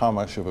matter how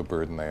much of a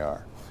burden they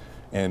are.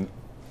 And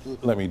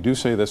let me do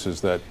say this,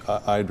 is that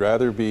I'd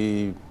rather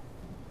be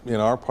in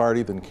our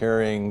party than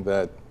carrying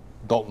that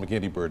Dalton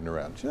McGuinty burden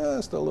around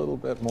just a little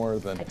bit more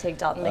than I take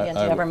Dalton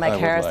McGuinty over Mike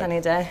Harris any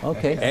day.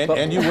 Okay.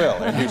 And you will,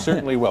 and you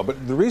certainly will.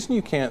 But the reason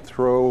you can't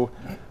throw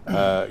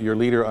your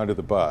leader under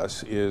the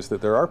bus is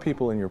that there are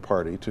people in your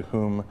party to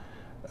whom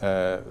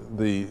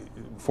the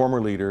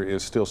former leader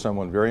is still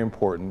someone very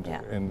important,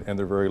 and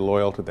they're very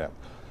loyal to them.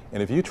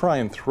 And if you try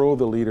and throw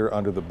the leader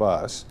under the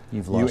bus,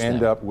 you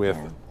end up with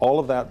all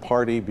of that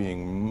party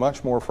being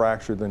much more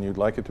fractured than you'd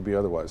like it to be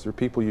otherwise. They're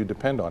people you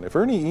depend on. If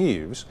Ernie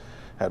Eves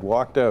had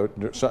walked out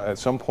at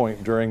some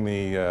point during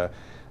the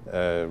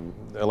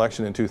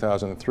election in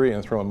 2003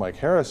 and thrown Mike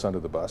Harris under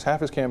the bus,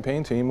 half his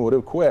campaign team would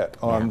have quit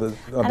on the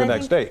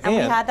next day. And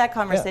we had that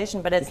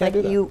conversation, but it's like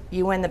you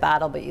win the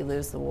battle, but you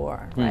lose the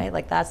war, right?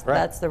 Like that's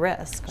the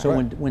risk.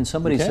 So when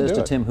somebody says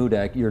to Tim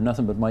Hudak, "You're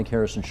nothing but Mike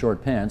Harris in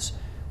short pants,"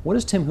 what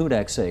does Tim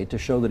Hudak say to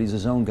show that he's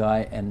his own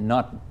guy and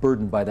not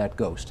burdened by that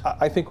ghost?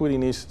 I think what he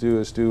needs to do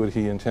is do what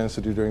he intends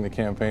to do during the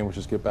campaign, which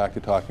is get back to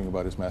talking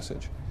about his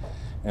message.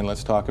 And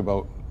let's talk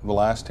about the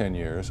last 10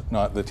 years,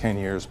 not the 10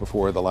 years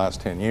before the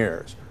last 10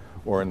 years,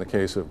 or in the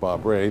case of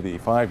Bob Ray, the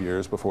 5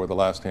 years before the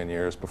last 10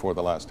 years before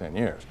the last 10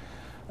 years.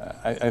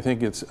 I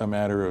think it's a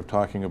matter of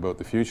talking about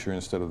the future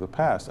instead of the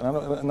past,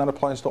 and that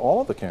applies to all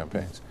of the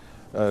campaigns,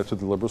 to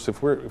the Liberals.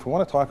 If we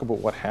want to talk about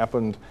what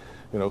happened,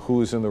 you know, who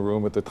was in the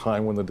room at the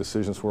time when the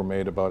decisions were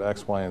made about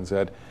X, Y, and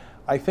Z,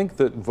 I think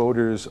that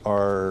voters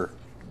are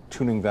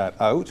tuning that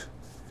out.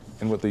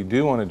 And what they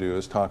do want to do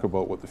is talk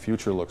about what the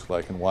future looks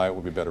like and why it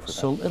will be better for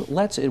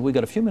them. So we've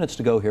got a few minutes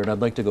to go here, and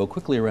I'd like to go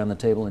quickly around the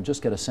table and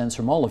just get a sense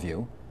from all of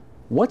you.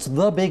 What's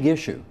the big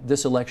issue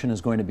this election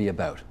is going to be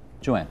about?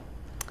 Joanne?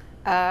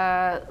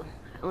 I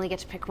only get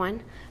to pick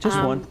one.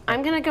 Just one.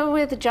 I'm going to go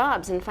with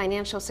jobs and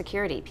financial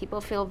security.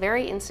 People feel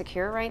very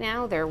insecure right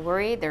now. They're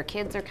worried. Their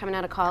kids are coming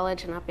out of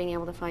college and not being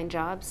able to find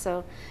jobs.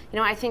 So, you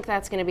know, I think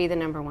that's going to be the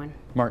number one.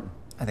 Martin?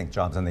 I think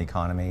jobs and the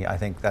economy. I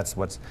think that's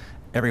what's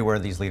everywhere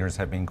these leaders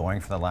have been going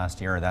for the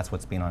last year. That's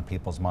what's been on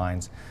people's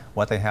minds.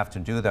 What they have to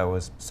do, though,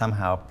 is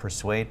somehow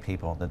persuade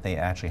people that they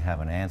actually have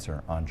an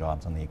answer on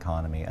jobs and the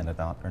economy, and that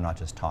they're not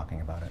just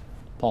talking about it.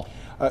 Paul?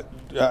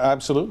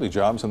 Absolutely,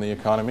 jobs and the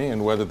economy,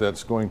 and whether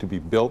that's going to be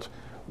built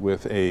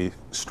with a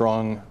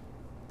strong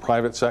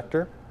private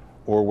sector,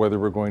 or whether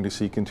we're going to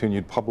see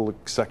continued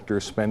public sector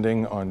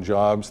spending on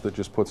jobs that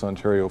just puts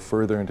Ontario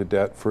further into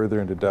debt, further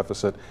into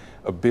deficit,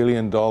 $1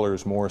 billion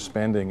more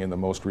spending in the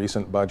most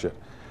recent budget.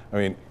 I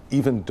mean,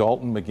 even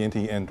Dalton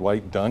McGuinty and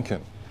Dwight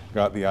Duncan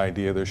got the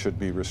idea there should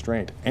be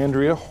restraint.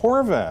 Andrea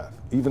Horwath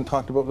even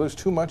talked about there's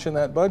too much in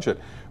that budget.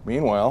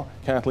 Meanwhile,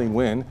 Kathleen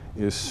Wynne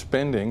is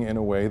spending in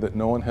a way that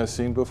no one has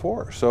seen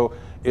before. So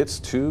it's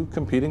two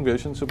competing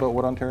visions about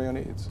what Ontario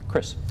needs.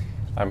 Chris?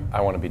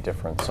 I want to be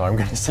different, so I'm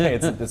going to say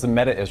it's a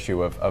meta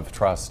issue of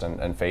trust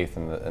and faith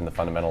in the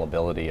fundamental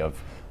ability of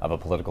a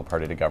political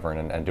party to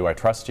govern. And do I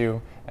trust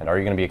you? And are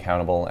you going to be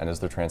accountable? And is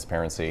there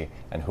transparency?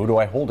 And who do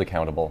I hold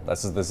accountable?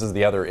 This is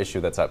the other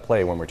issue that's at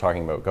play when we're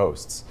talking about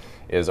ghosts.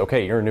 Is,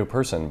 okay, you're a new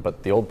person,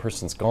 but the old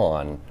person's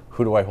gone.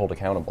 Who do I hold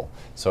accountable?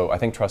 So I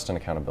think trust and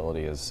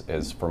accountability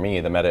is for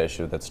me, the meta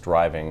issue that's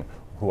driving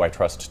who I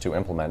trust to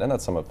implement, and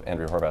that's some of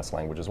Andrea Horwath's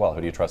language as well.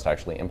 Who do you trust to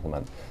actually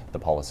implement the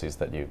policies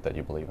that you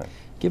believe in?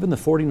 Given the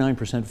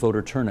 49%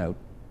 voter turnout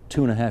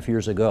 2.5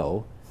 years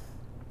ago,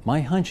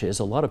 my hunch is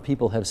a lot of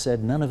people have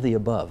said none of the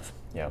above.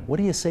 Yeah. What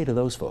do you say to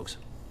those folks?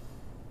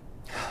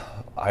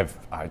 I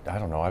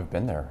don't know. I've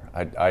been there.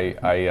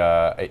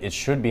 It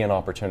should be an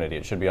opportunity.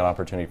 It should be an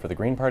opportunity for the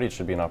Green Party. It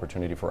should be an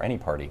opportunity for any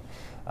party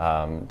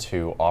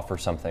to offer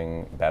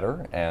something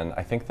better. And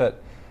I think that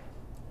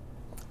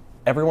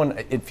everyone,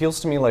 it feels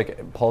to me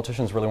like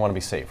politicians really want to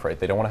be safe, right?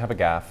 They don't want to have a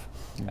gaffe.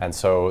 And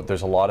so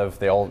there's a lot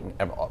of,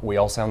 we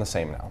all sound the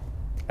same now.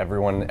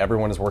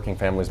 Everyone is working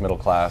families, middle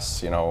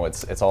class, you know,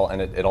 it's all,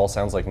 and it all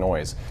sounds like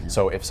noise. Yeah.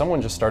 So if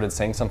someone just started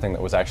saying something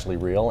that was actually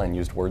real and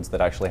used words that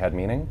actually had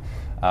meaning,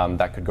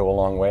 that could go a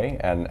long way.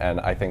 And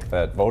I think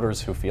that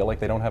voters who feel like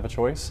they don't have a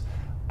choice,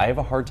 I have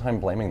a hard time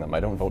blaming them. I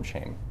don't vote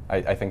shame.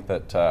 I think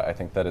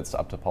that it's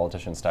up to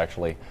politicians to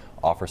actually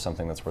offer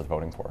something that's worth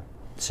voting for.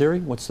 Siri,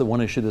 what's the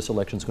one issue this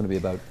election is going to be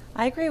about?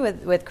 I agree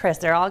with Chris.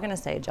 They're all going to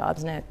say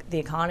jobs and the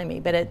economy,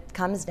 but it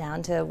comes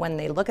down to when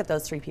they look at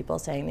those three people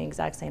saying the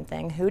exact same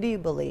thing, who do you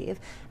believe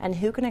and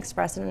who can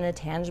express it in a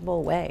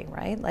tangible way,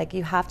 right? Like,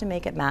 you have to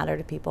make it matter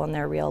to people in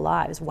their real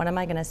lives. What am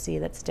I going to see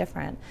that's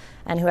different?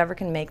 And whoever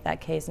can make that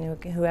case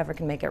and whoever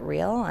can make it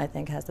real, I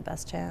think has the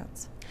best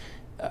chance.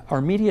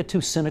 Are media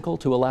too cynical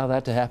to allow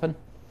that to happen?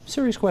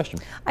 Serious question.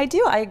 I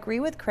do. I agree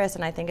with Chris,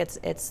 and I think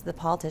it's the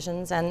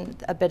politicians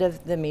and a bit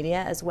of the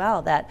media as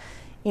well that,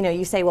 you know,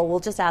 you say, well, we'll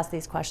just ask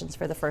these questions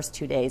for the first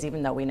 2 days,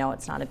 even though we know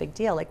it's not a big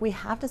deal. Like, we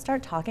have to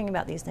start talking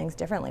about these things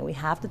differently. We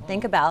have to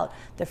think about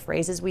the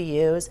phrases we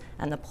use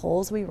and the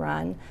polls we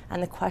run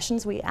and the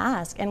questions we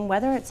ask and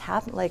whether it's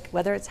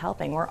whether it's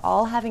helping. We're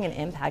all having an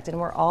impact, and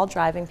we're all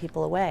driving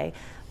people away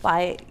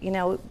by, you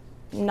know,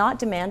 not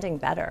demanding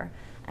better.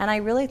 And I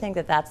really think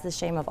that that's the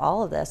shame of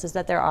all of this, is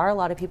that there are a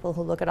lot of people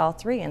who look at all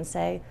three and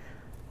say,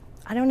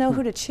 I don't know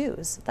who to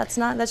choose. That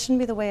shouldn't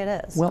be the way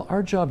it is. Well,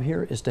 our job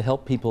here is to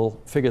help people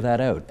figure that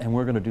out, and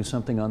we're going to do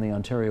something on the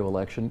Ontario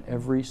election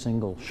every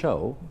single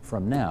show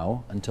from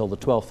now until the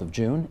 12th of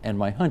June, and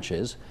my hunch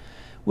is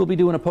we'll be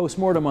doing a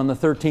post-mortem on the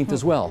 13th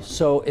as well.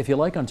 So if you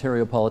like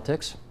Ontario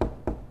politics,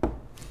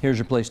 here's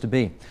your place to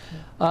be.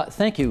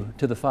 Thank you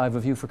to the five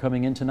of you for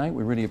coming in tonight.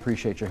 We really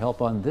appreciate your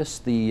help on this.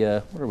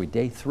 What are we,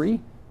 day 3?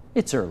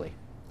 It's early.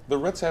 The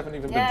Ritz haven't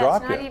even been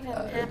dropped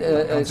yet.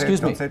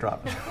 Excuse me. Don't say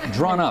drop.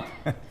 Drawn up.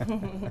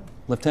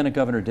 Lieutenant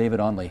Governor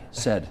David Onley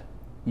said,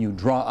 you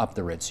draw up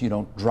the Ritz, you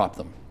don't drop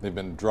them. They've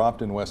been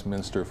dropped in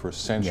Westminster for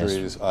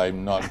centuries. Yes.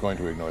 I'm not going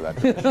to ignore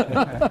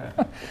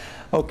that.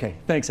 Okay,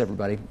 thanks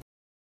everybody.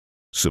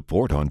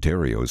 Support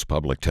Ontario's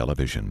public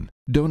television.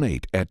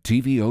 Donate at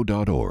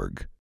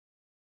tvo.org.